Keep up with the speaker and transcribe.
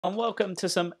And welcome to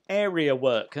some area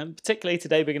work, and particularly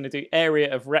today we're going to do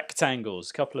area of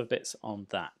rectangles, a couple of bits on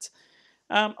that.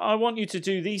 I want you to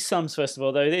do these sums first of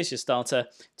all, though. There's your starter.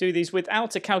 Do these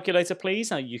without a calculator, please.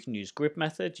 Now you can use grid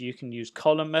method, you can use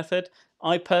column method.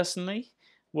 I personally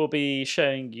will be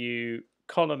showing you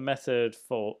column method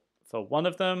for one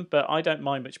of them, but I don't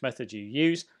mind which method you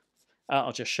use.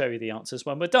 I'll just show you the answers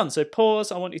when we're done. So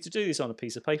pause. I want you to do this on a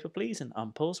piece of paper, please, and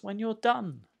unpause when you're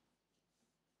done.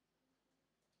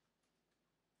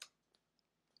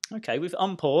 Okay, we've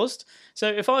unpaused. So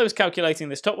if I was calculating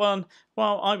this top one,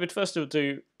 well, I would first of all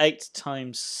do 8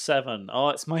 times 7. Oh,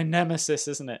 it's my nemesis,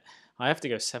 isn't it? I have to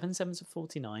go 7 sevens are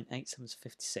 49, 8 sevens are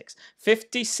 56.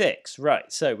 56,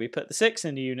 right. So we put the 6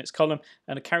 in the units column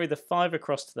and I carry the 5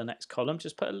 across to the next column.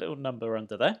 Just put a little number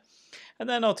under there. And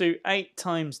then I'll do 8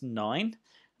 times 9.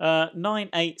 9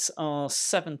 eights are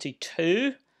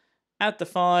 72. Add the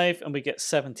 5 and we get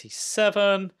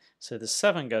 77. So the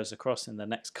 7 goes across in the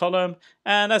next column.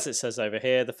 And as it says over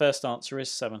here, the first answer is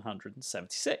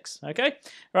 776. Okay?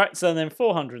 Right, so then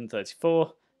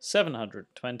 434,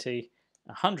 720,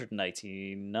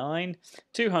 189,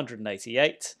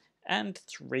 288, and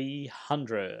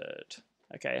 300.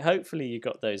 Okay, hopefully you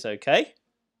got those okay.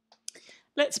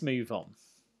 Let's move on.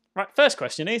 Right, first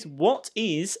question is, what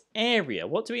is area?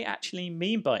 What do we actually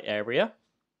mean by area?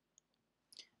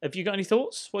 Have you got any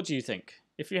thoughts? What do you think?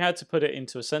 If you had to put it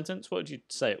into a sentence, what would you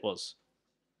say it was?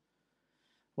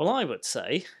 Well, I would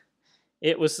say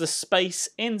it was the space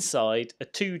inside a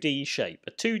 2D shape,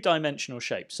 a two-dimensional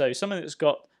shape. So something that's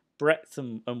got breadth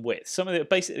and width, something that's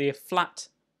basically a flat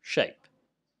shape,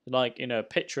 like a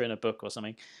picture in a book or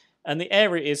something. And the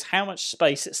area is how much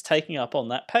space it's taking up on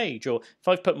that page. Or if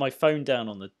I've put my phone down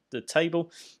on the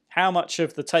table, how much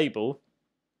of the table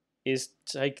is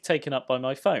taken up by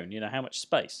my phone? How much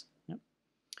space?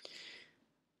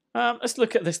 Let's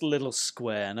look at this little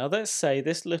square. Now let's say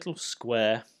this little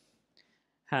square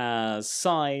has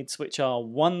sides which are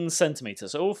 1 centimetre.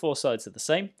 So all 4 sides are the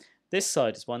same. This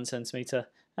side is 1 centimetre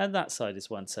and that side is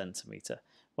 1 centimetre.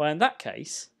 Well, in that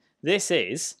case, this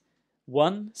is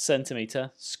 1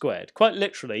 centimetre squared. Quite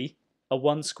literally a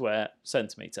 1 square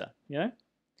centimetre,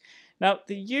 Now,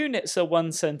 the units are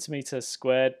 1 centimetre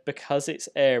squared because it's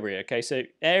area. Okay, so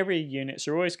area units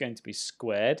are always going to be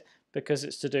squared because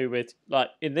it's to do with,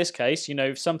 like in this case,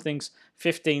 if something's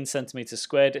 15 centimetres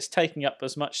squared, it's taking up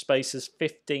as much space as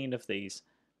 15 of these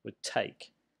would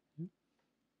take.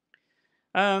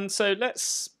 And so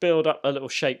let's build up a little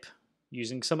shape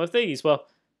using some of these. Well,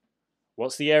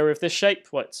 what's the area of this shape?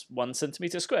 Well, it's 1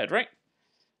 centimetre squared, right?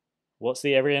 What's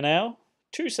the area now?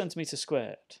 2 centimetres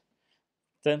squared.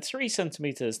 Then 3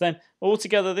 centimetres. Then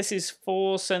altogether, this is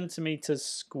 4 centimetres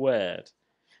squared.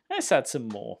 Let's add some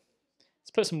more. Let's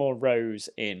put some more rows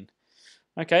in.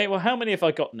 Okay, well, how many have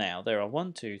I got now? There are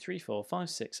 1, 2, 3, 4, 5,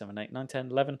 6, 7, 8, 9, 10,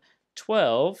 11,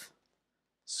 12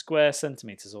 square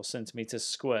centimetres or centimetres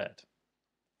squared.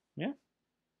 Yeah?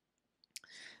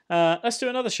 Let's do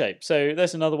another shape. So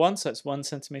there's another one. So it's 1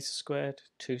 centimetre squared,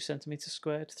 2 centimetres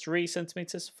squared, 3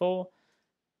 centimetres, 4,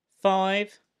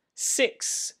 5,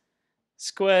 6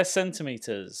 square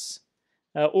centimetres.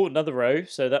 Oh, another row.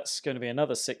 So that's going to be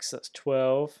another 6. That's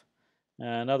 12.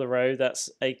 Another row,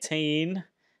 that's 18.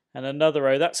 And another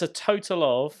row, that's a total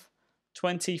of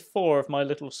 24 of my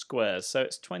little squares. So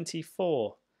it's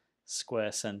 24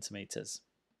 square centimetres.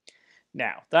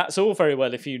 Now, that's all very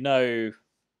well if you know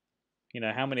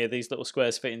how many of these little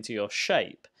squares fit into your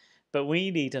shape. But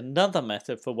we need another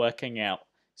method for working out,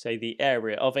 say, the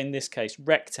area of, in this case,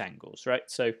 rectangles, right?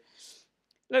 So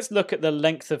let's look at the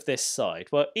length of this side.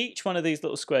 Well, each one of these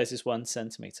little squares is 1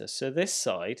 centimetre. So this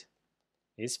side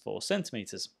is 4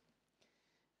 centimetres.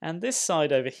 And this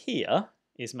side over here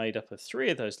is made up of 3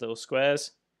 of those little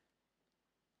squares.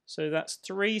 So that's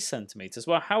 3 centimetres.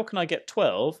 Well, how can I get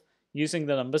 12 using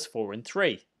the numbers 4 and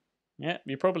 3? Yeah,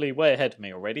 you're probably way ahead of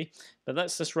me already, but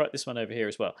let's just write this one over here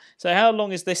as well. So how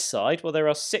long is this side? Well, there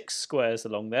are 6 squares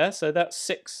along there, so that's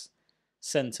 6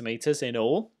 centimetres in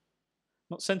all.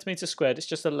 Not centimetres squared, it's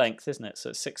just a length, isn't it?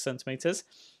 So it's 6 centimetres.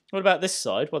 What about this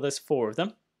side? Well, there's 4 of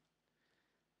them.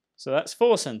 So that's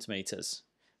 4 centimetres.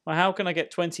 Well, how can I get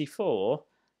 24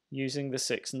 using the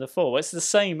 6 and the 4? Well, it's the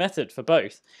same method for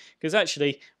both, because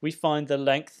actually we find the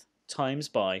length times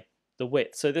by the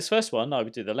width. So this first one, I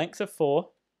would do the length of 4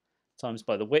 times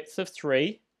by the width of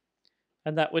 3,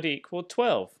 and that would equal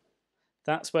 12.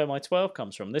 That's where my 12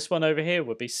 comes from. This one over here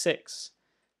would be 6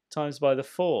 times by the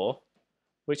 4,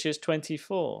 which is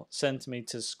 24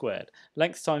 centimetres squared.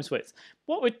 Length times width.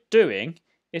 What we're doing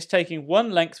is taking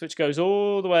one length which goes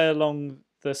all the way along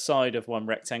the side of one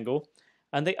rectangle,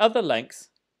 and the other length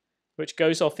which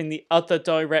goes off in the other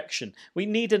direction. We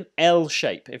need an L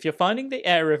shape. If you're finding the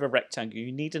area of a rectangle,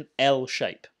 you need an L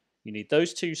shape. You need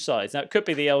those two sides. Now, it could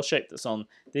be the L shape that's on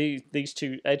these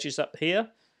two edges up here,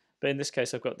 but in this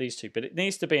case, I've got these two. But it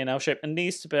needs to be an L shape and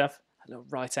needs to have a little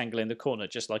right angle in the corner,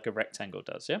 just like a rectangle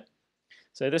does, yeah?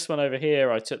 So this one over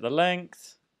here, I took the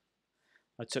length,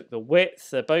 I took the width.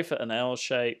 They're both at an L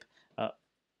shape.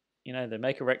 You know, they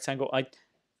make a rectangle.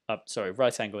 Sorry,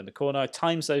 right angle in the corner. I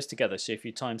times those together. So if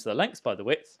you times the length by the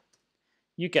width,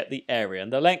 you get the area.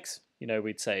 And the length, you know,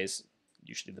 we'd say is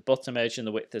usually the bottom edge and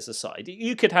the width is the side.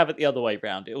 You could have it the other way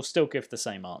round. It will still give the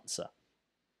same answer.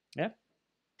 Yeah?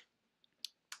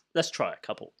 Let's try a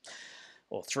couple.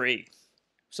 Or three.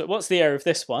 So what's the area of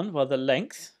this one? Well, the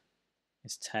length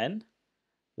is 10.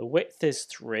 The width is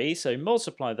 3. So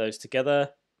multiply those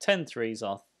together. 10 threes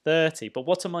are 30. But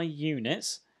what are my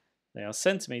units? They are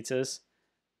centimetres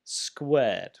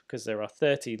squared, because there are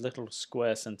 30 little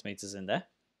square centimetres in there.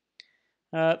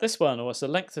 This one, what's the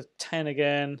length of 10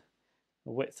 again?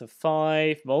 The width of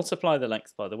 5. Multiply the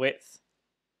length by the width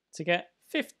to get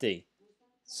 50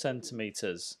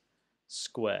 centimetres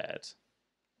squared.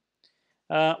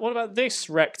 What about this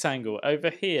rectangle over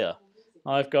here?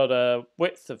 I've got a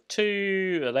width of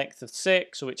 2, a length of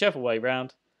 6, or whichever way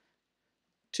round.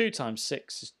 2 times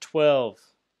 6 is 12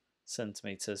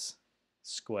 centimetres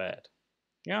squared.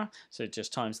 Yeah, so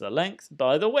just times the length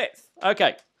by the width.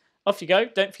 Okay, off you go.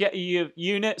 Don't forget your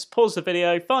units. Pause the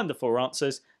video, find the 4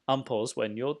 answers, unpause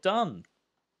when you're done.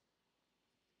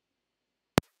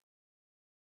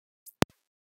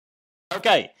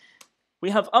 Okay, we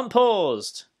have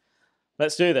unpaused.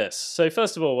 Let's do this. So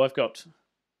first of all, I've got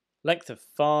length of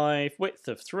 5, width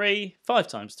of 3. 5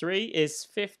 times 3 is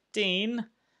 15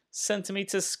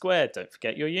 centimetres squared. Don't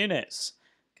forget your units.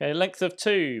 Okay, length of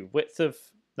 2,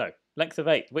 length of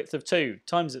 8, width of 2,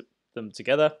 times them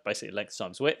together, basically length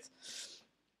times width,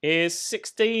 is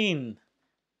 16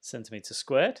 centimetres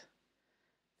squared.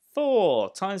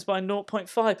 4 times by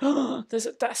 0.5. There's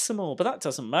a decimal, but that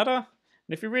doesn't matter. And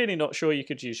if you're really not sure, you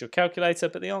could use your calculator,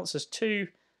 but the answer is 2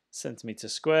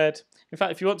 centimetres squared. In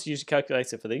fact, if you want to use a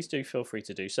calculator for these, do feel free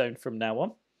to do so from now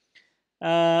on.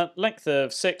 Length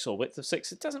of 6 or width of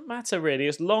 6, it doesn't matter really,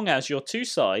 as long as your two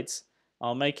sides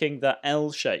are making that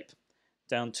L shape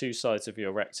down two sides of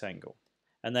your rectangle.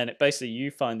 And then basically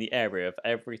you find the area of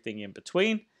everything in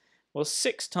between. Well,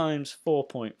 6 times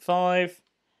 4.5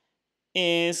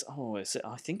 is,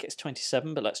 I think it's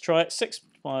 27, but let's try it. 6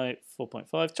 by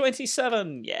 4.5,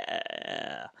 27,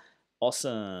 yeah,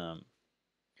 awesome.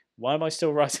 Why am I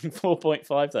still writing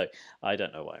 4.5 though? I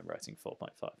don't know why I'm writing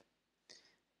 4.5.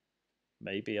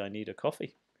 Maybe I need a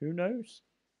coffee, who knows?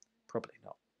 Probably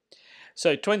not.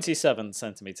 So 27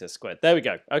 centimetres squared. There we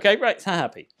go. Okay, right,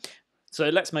 happy. So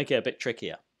let's make it a bit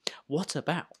trickier. What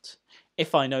about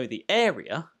if I know the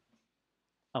area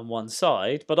on one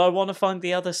side, but I want to find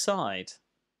the other side?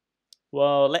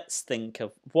 Well, let's think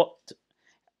of what...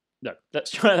 No,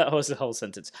 let's try that as a whole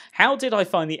sentence. How did I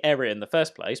find the area in the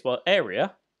first place? Well,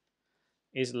 area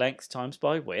is length times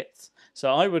by width.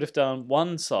 So I would have done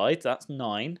one side, that's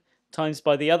 9, times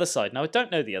by the other side. Now, I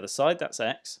don't know the other side, that's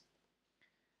x.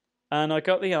 And I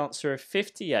got the answer of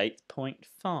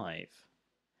 58.5.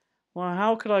 Well,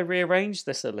 how could I rearrange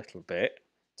this a little bit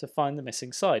to find the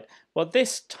missing side? Well,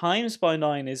 this times by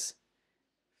 9 is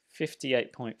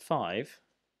 58.5.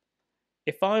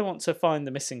 If I want to find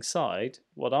the missing side,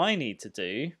 what I need to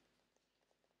do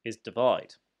is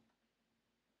divide.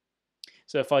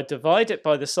 So if I divide it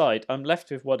by the side, I'm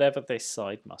left with whatever this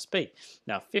side must be.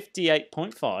 Now,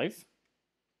 58.5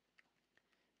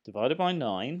 divided by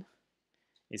 9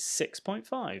 is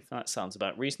 6.5. That sounds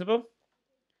about reasonable.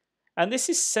 And this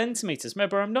is centimetres.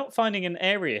 Remember, I'm not finding an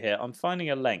area here, I'm finding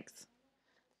a length.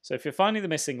 So if you're finding the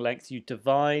missing length, you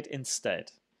divide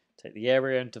instead. Take the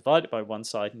area and divide it by one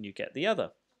side and you get the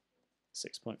other,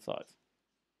 6.5.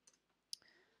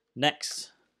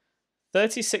 Next,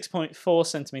 36.4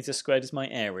 centimetres squared is my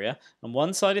area, and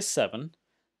one side is 7.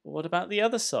 But what about the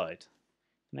other side?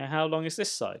 Now, how long is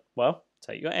this side? Well,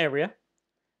 take your area,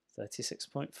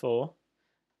 36.4,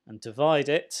 and divide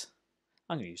it.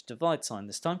 I'm going to use divide sign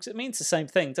this time because it means the same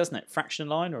thing, doesn't it? Fraction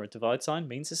line or a divide sign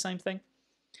means the same thing.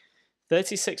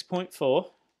 36.4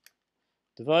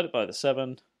 divided by the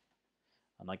 7,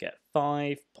 and I get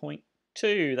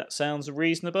 5.2. That sounds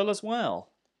reasonable as well.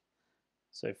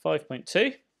 So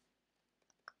 5.2.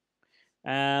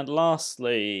 And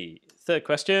lastly, third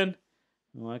question.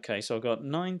 Okay, so I've got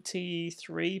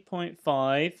 93.5,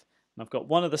 and I've got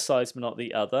one of the sides but not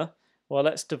the other. Well,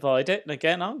 let's divide it. And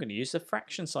again, I'm going to use the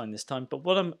fraction sign this time, but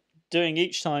what I'm doing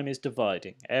each time is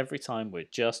dividing. Every time we're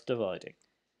just dividing.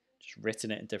 Just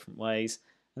written it in different ways.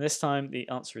 And this time the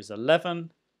answer is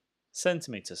 11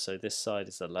 centimeters. So this side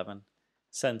is 11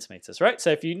 centimeters, right?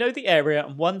 So if you know the area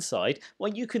on one side,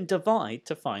 well, you can divide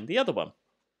to find the other one.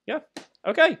 Yeah.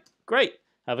 Okay, great.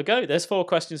 Have a go. There's 4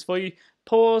 questions for you.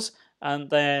 Pause and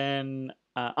then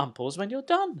unpause when you're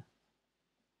done.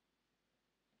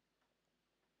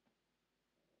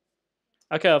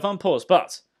 Okay, I've unpaused,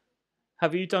 but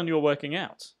have you done your working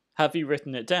out? Have you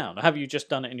written it down? Or have you just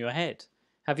done it in your head?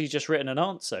 Have you just written an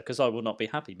answer? Because I will not be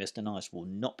happy. Mr. Nice will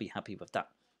not be happy with that.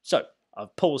 So,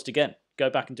 I've paused again. Go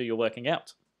back and do your working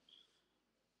out.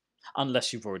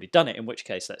 Unless you've already done it, in which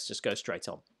case let's just go straight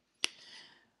on.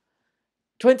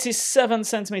 27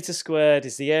 centimeters squared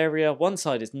is the area. One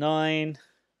side is 9.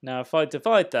 Now if I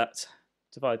divide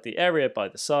the area by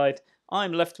the side,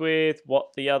 I'm left with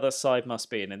what the other side must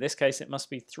be. And in this case, it must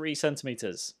be 3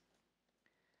 centimeters.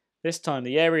 This time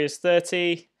the area is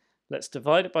 30. Let's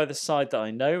divide it by the side that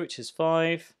I know, which is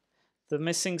 5. The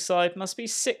missing side must be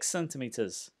 6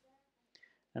 centimeters.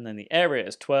 And then the area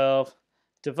is 12.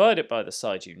 Divide it by the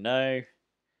side you know,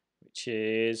 which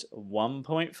is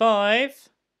 1.5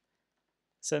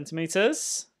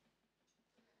 centimeters.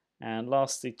 And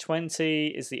lastly, 20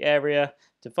 is the area.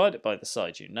 Divide it by the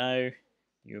side you know.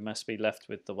 You must be left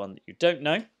with the one that you don't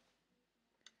know.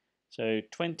 So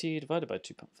 20 divided by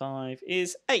 2.5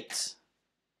 is 8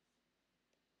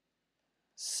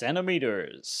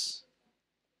 centimeters.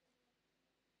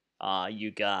 Ah,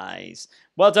 you guys.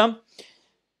 Well done.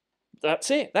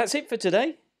 That's it. That's it for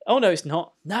today. Oh, no, it's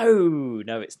not. No,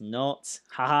 it's not.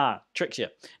 Haha, tricked you.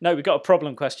 No, we've got a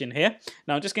problem question here.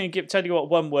 Now, I'm just going to tell you what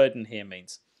one word in here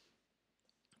means.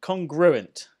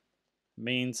 Congruent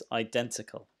means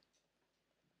identical,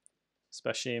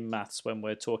 especially in maths when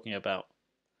we're talking about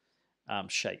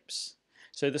shapes.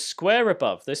 So the square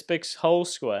above, this big whole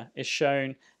square, is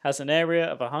shown has an area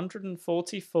of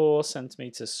 144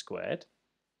 centimeters squared.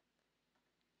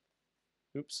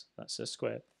 Oops, that's a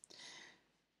square.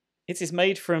 It is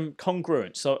made from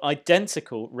congruent, so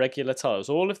identical regular tiles.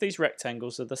 All of these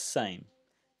rectangles are the same.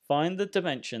 Find the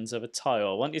dimensions of a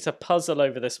tile. I want you to puzzle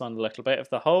over this one a little bit. If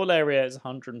the whole area is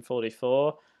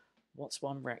 144, what's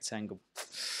one rectangle?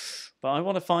 But I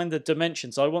want to find the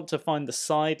dimensions. I want to find the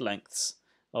side lengths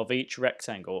of each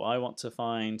rectangle. I want to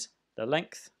find the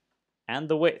length and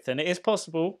the width. And it is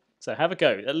possible, so have a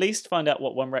go. At least find out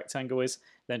what one rectangle is,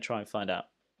 then try and find out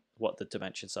what the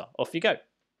dimensions are. Off you go.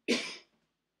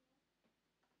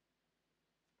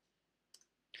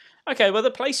 Okay, well, the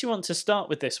place you want to start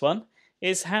with this one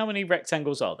is how many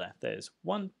rectangles are there? There's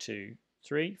 1, 2,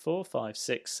 3, 4, 5,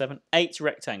 6, 7, 8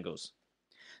 rectangles.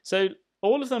 So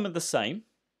all of them are the same.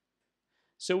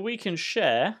 So we can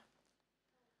share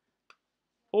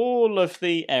all of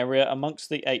the area amongst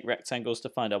the 8 rectangles to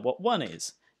find out what one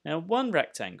is. Now, one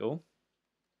rectangle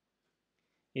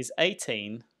is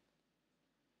 18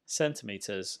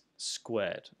 centimeters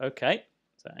squared. Okay,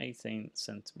 so 18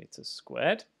 centimeters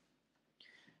squared.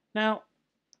 Now,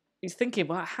 he's thinking,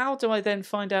 well, how do I then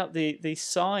find out the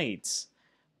sides?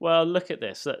 Well, look at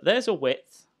this. There's a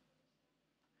width,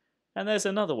 and there's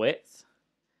another width,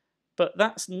 but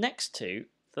that's next to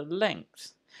the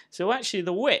length. So actually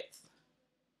the width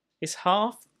is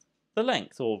half the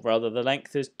length, or rather the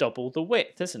length is double the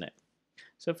width, isn't it?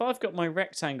 So if I've got my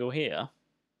rectangle here,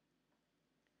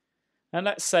 and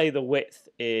let's say the width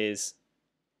is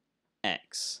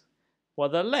x, well,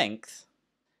 the length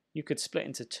you could split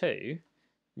into 2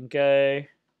 and go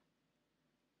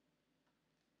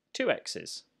 2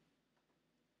 x's.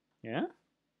 Yeah?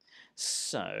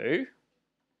 So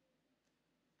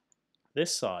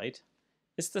this side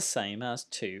is the same as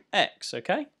 2x,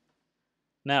 okay?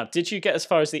 Now, did you get as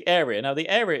far as the area? Now, the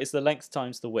area is the length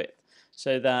times the width.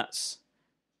 So that's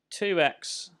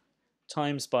 2x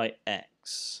times by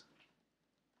x.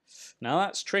 Now,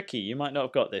 that's tricky. You might not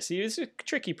have got this. It's a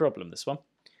tricky problem, this one.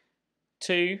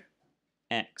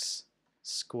 2x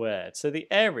squared. So the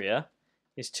area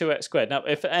is 2x squared. Now,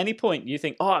 if at any point you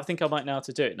think, oh, I think I might know how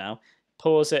to do it now,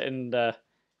 pause it and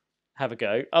have a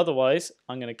go. Otherwise,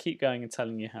 I'm going to keep going and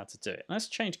telling you how to do it. Let's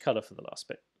change colour for the last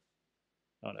bit.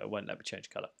 Oh, no, it won't let me change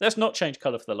colour. Let's not change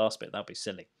colour for the last bit. That'll be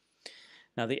silly.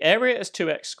 Now, the area is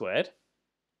 2x squared,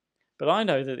 but I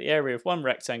know that the area of one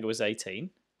rectangle is 18.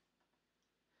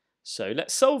 So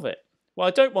let's solve it. Well,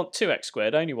 I don't want 2x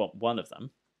squared. I only want one of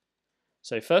them.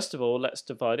 So first of all, let's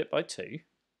divide it by 2.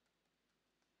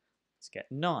 Let's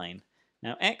get 9.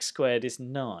 Now, x squared is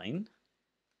 9.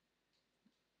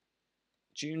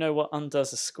 Do you know what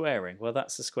undoes a squaring? Well,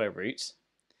 that's the square root.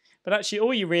 But actually,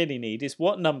 all you really need is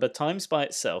what number times by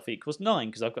itself equals 9,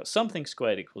 because I've got something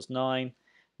squared equals 9.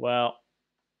 Well,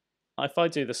 if I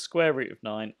do the square root of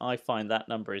 9, I find that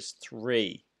number is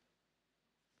 3.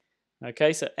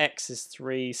 Okay, so x is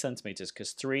 3 centimeters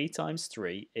because 3 times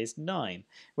 3 is 9,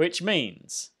 which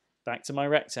means, back to my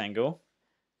rectangle,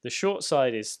 the short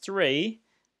side is 3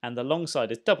 and the long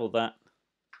side is double that,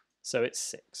 so it's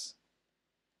 6.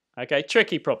 Okay,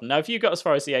 tricky problem. Now, if you got as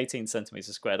far as the 18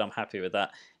 centimeters squared, I'm happy with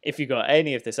that. If you got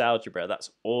any of this algebra,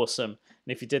 that's awesome.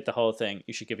 And if you did the whole thing,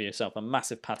 you should give yourself a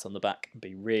massive pat on the back and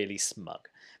be really smug.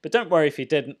 But don't worry if you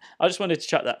didn't. I just wanted to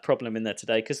chuck that problem in there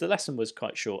today because the lesson was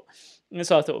quite short. And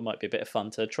so I thought it might be a bit of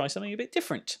fun to try something a bit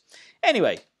different.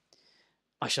 Anyway,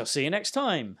 I shall see you next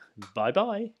time.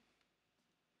 Bye-bye.